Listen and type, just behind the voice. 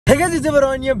Hey guys, it's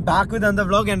Everon here, back with another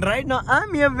vlog, and right now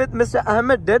I'm here with Mr.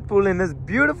 Ahmed Deadpool in his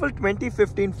beautiful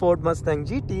 2015 Ford Mustang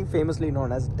GT, famously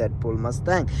known as Deadpool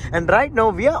Mustang. And right now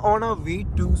we are on our way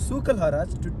to Sukal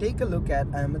Haraj to take a look at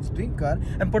Ahmed's dream car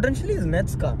and potentially his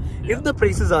next car, if the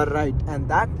prices are right, and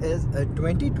that is a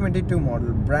 2022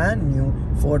 model brand new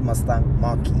Ford Mustang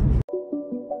Mach.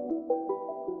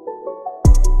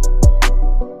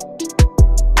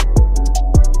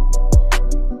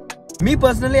 Me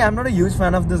personally, I'm not a huge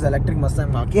fan of this electric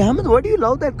Mustang Mach. Ahmed, why do you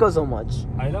love that car so much?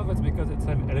 I love it because it's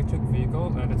an electric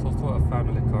vehicle and it's also a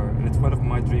family car, and it's one of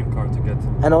my dream cars to get.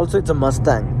 And also it's a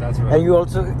Mustang. That's right.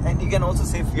 And you can also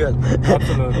save fuel.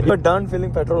 Absolutely. You're done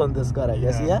filling petrol on this car, I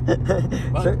guess, yeah?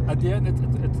 But so, at the end,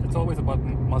 it's always about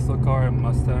muscle car and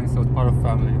Mustang, so it's part of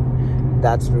family.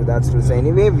 That's true, that's true. So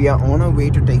anyway, we are on our way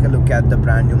to take a look at the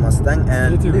brand new Mustang,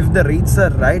 and if the rates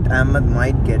are right, Ahmed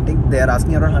might get it. They are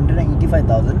asking around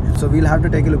 185,000. So we'll have to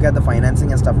take a look at the financing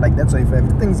and stuff like that. So if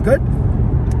everything's good,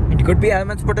 it could be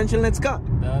Ahmed's potential next car.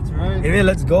 That's right. Anyway,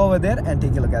 let's go over there and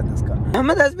take a look at this car.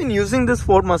 Ahmed has been using this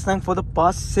Ford Mustang for the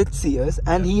past 6 years,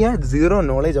 and he had zero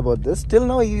knowledge about this. Till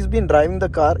now, he's been driving the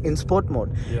car in sport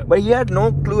mode. But he had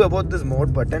no clue about this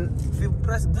mode button. If you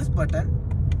press this button,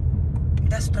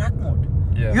 it has track mode.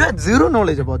 You had zero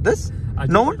knowledge about this.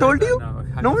 No one told you?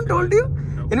 No one told you?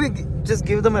 No. Anyway, just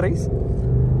give them a raise.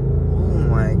 Oh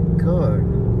my god.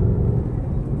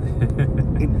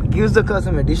 It gives the car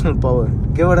some additional power.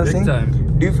 Get what I'm saying?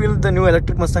 Time. Do you feel the new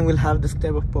electric Mustang will have this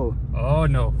type of power? Oh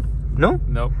no. No?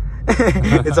 No.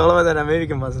 It's all about that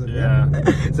American Mustang. Yeah.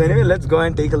 So anyway, let's go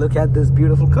and take a look at this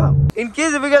beautiful car. In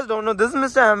case if you guys don't know, this is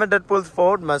Mr. Ahmed Deadpool's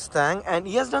Ford Mustang, and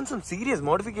he has done some serious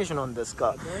modification on this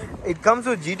car. It comes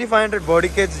with GT500 body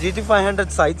kits,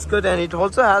 GT500 side skirt, and it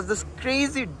also has this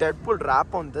crazy Deadpool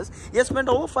wrap on this. He has spent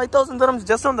over 5,000 dirhams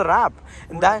just on the wrap.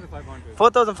 And that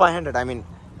 4,500. I mean,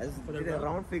 I did a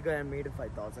round figure and made it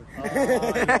 5,000.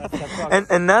 And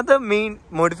another main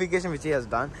modification which he has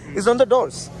done is on the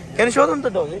doors. Can you show them the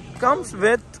doors? It comes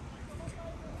with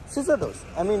scissor doors.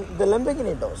 I mean, the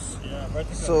Lamborghini doors.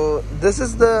 So this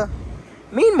is the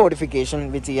main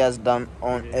modification which he has done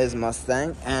on his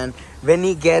Mustang. And when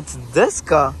he gets this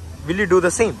car, will you do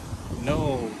the same?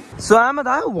 No. So Ahmed,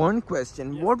 I have one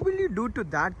question. Yes. What will you do to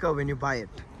that car when you buy it?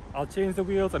 I'll change the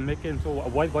wheels and make it into a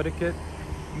white body kit.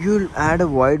 You'll add a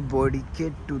wide body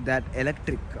kit to that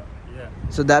electric car. Yeah.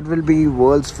 So that will be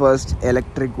world's first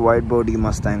electric wide body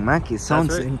Mustang Mach.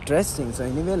 Sounds right. interesting. So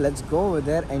anyway, let's go over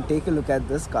there and take a look at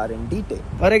this car in detail.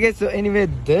 Alright guys, so anyway,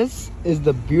 this is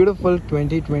the beautiful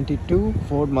 2022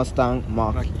 Ford Mustang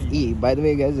Mach E. By the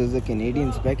way guys, this is a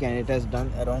Canadian spec and it has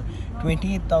done around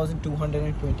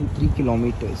 28,223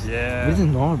 kilometers. Yeah. This is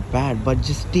not bad, but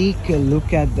just take a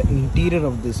look at the interior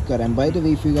of this car. And by the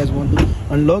way, if you guys want to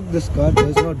unlock this car,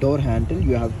 there's no door handle.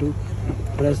 You have to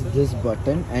press this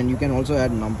button, and you can also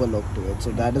add number lock to it.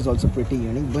 So that is also pretty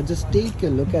unique. But just take a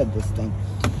look at this thing.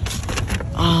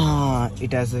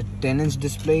 It has a 10-inch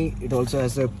display. It also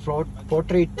has a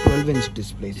portrait 12-inch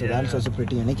display. So that's also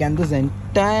pretty unique. And this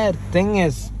entire thing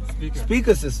is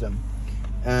speaker system.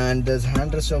 And there's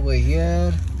handrest over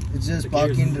here. It's just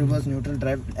parking, reverse, neutral,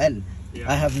 drive, L.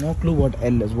 I have no clue what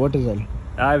L is. What is L?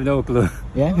 I have no clue.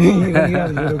 Yeah, you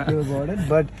have zero clue about it,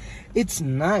 but it's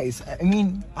nice. I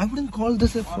mean, I wouldn't call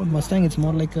this a Ford Mustang. It's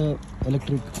more like a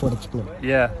electric Ford Explorer.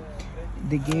 Yeah.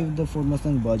 They gave the Ford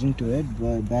Mustang badging to it,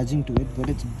 but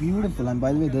it's beautiful. And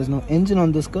by the way, there's no engine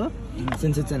on this car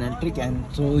since it's an electric, and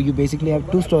so you basically have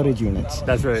 2 storage units.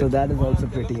 That's right. So that is also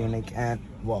pretty unique. And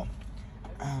wow,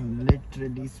 I'm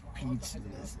literally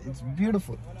speechless. It's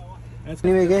beautiful.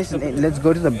 Anyway guys, let's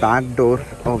go to the back door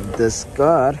of this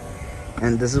car,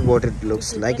 and this is what it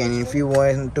looks like. And if you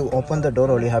want to open the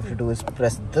door, all you have to do is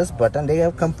press this button. They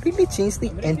have completely changed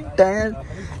the entire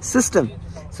system.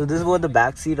 So this is what the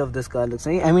back seat of this car looks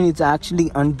like. I mean, it's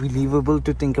actually unbelievable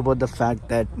to think about the fact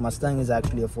that Mustang is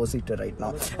actually a 4-seater right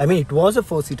now. I mean, it was a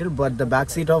 4-seater, but the back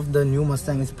seat of the new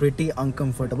Mustang is pretty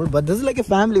uncomfortable. But this is like a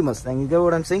family Mustang. You get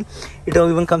what I'm saying? It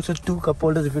even comes with 2 cup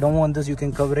holders. If you don't want this, you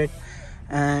can cover it.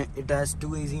 And it has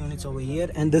 2 AC units over here.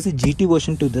 And there's a GT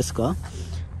version to this car.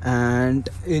 And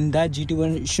in that GT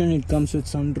version, it comes with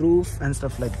sunroof and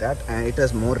stuff like that, and it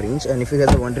has more range. And if you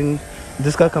guys are wondering,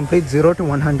 this car completes 0 to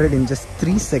 100 in just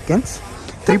 3 seconds,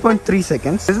 3.3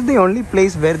 seconds. This is the only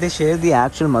place where they share the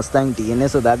actual Mustang DNA,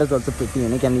 so that is also pretty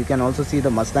unique. And you can also see the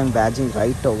Mustang badging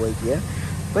right over here.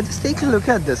 But just take a look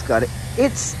at this car.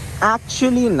 It's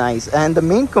actually nice, and the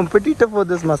main competitor for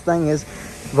this Mustang is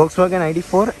Volkswagen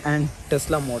ID4 and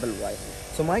Tesla Model Y.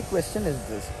 So my question is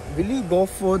this: will you go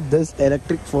for this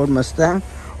electric Ford Mustang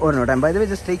or not? And by the way,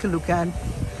 just take a look at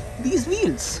these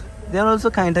wheels. They're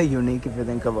also kind of unique if you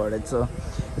think about it. So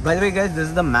By the way, guys, this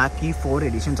is the Mach 4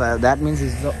 edition. So that means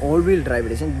this is the all-wheel drive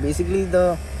edition. Basically,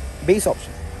 the base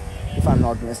option, if I'm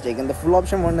not mistaken. The full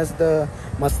option one is the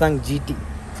Mustang GT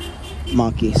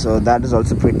Mach. So that is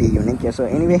also pretty unique. Yeah. So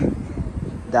anyway,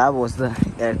 that was the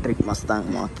electric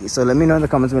Mustang Mach. So let me know in the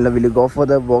comments below. Will you go for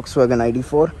the Volkswagen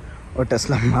ID4 or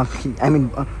Tesla Mach? I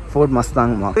mean Ford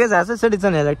Mustang Mach. Because as I said, it's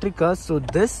an electric car, so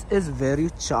this is where you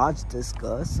charge this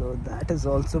car, so that is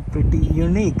also pretty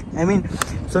unique. I mean,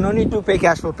 so no need to pay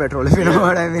cash for petrol, if you know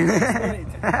what I mean.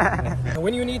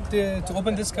 When you need to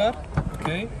open this car,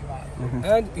 okay,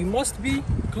 and it must be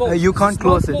closed. You can't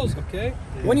close it. Okay.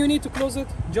 When you need to close it,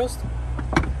 just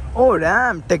oh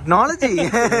damn, technology.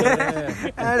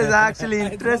 That is actually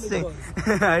interesting.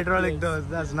 Hydraulic doors,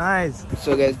 that's nice.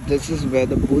 So guys, this is where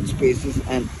the boot space is,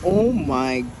 and oh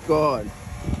my god,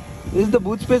 this is the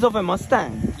boot space of a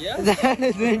Mustang. Yeah. That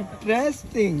is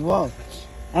interesting. Wow.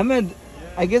 Ahmed,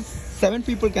 I guess 7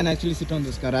 people can actually sit on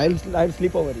this car. I'll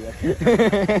sleep over here.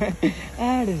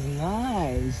 That is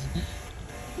nice.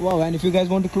 Wow, and if you guys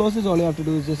want to close this, all you have to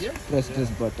do is just press this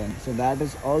button. So that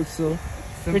is also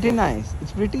pretty nice.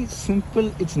 It's pretty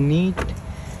simple, it's neat,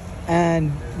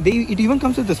 and it even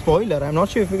comes with a spoiler. I'm not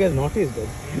sure if you guys noticed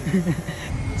it.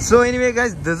 So anyway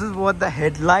guys, this is what the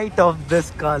headlight of this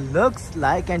car looks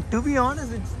like, and to be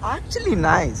honest, it's actually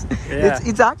nice. Yeah.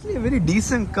 It's actually a very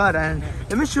decent car, and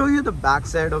let me show you the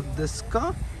backside of this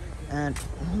car. And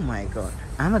oh my god,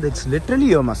 Ahmed, it's literally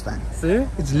your Mustang. See?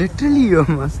 It's literally your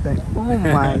Mustang. Oh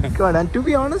my god. And to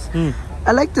be honest,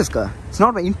 I like this car. It's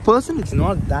not, in person, it's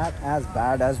not that as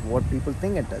bad as what people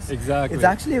think it is. Exactly. It's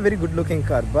actually a very good looking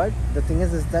car, but the thing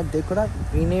is that they could have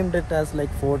renamed it as like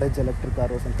Ford Edge electric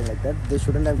car or something like that. They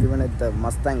shouldn't have given it the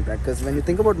Mustang brand, because when you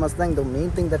think about Mustang, the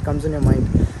main thing that comes in your mind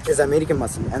is American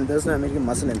muscle, and there's no American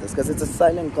muscle in this because it's a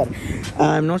silent car.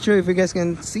 I'm not sure if you guys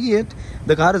can see it.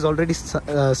 The car is already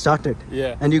started,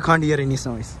 and you can't hear any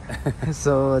noise.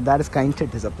 So that is kind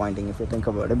of disappointing if you think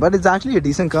about it, but it's actually a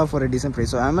decent car for a decent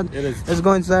price. So Ahmed, let's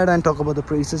go inside and talk about the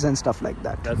prices and stuff like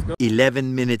that. Let's go.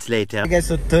 11 minutes later. Okay,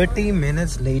 so 30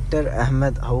 minutes later,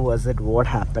 Ahmed, how was it? What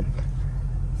happened?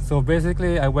 So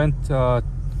basically, I went to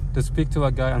speak to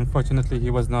a guy. Unfortunately, he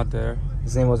was not there.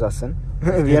 His name was Hassan.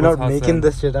 We are not making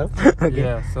this shit up. Okay.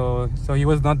 Yeah, so he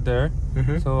was not there.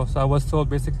 So I was told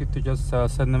basically to just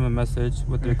send him a message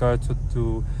with regard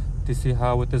to see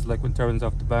how it is, like in terms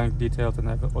of the bank details and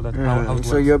all that. How it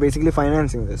So works. you're basically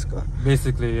financing this car.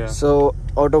 Basically, yeah. So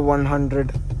out of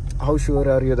 100, how sure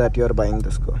are you that you're buying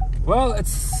this car? Well,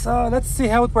 it's let's see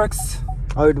how it works.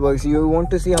 How it works? You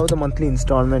want to see how the monthly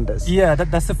installment is. Yeah,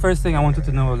 that's the first thing I wanted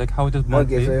to know, like how it is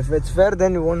monthly. Okay, so if it's fair,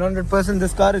 then 100%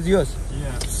 this car is yours.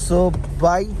 Yeah. So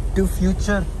buy to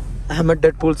future Ahmed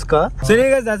Deadpool's car. So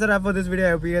anyway guys, that's a wrap for this video.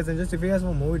 I hope you guys enjoyed. If you guys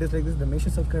want more videos like this, then make sure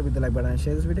to subscribe with the like button and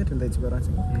share this video. Till then, it's been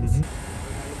watching. Peace.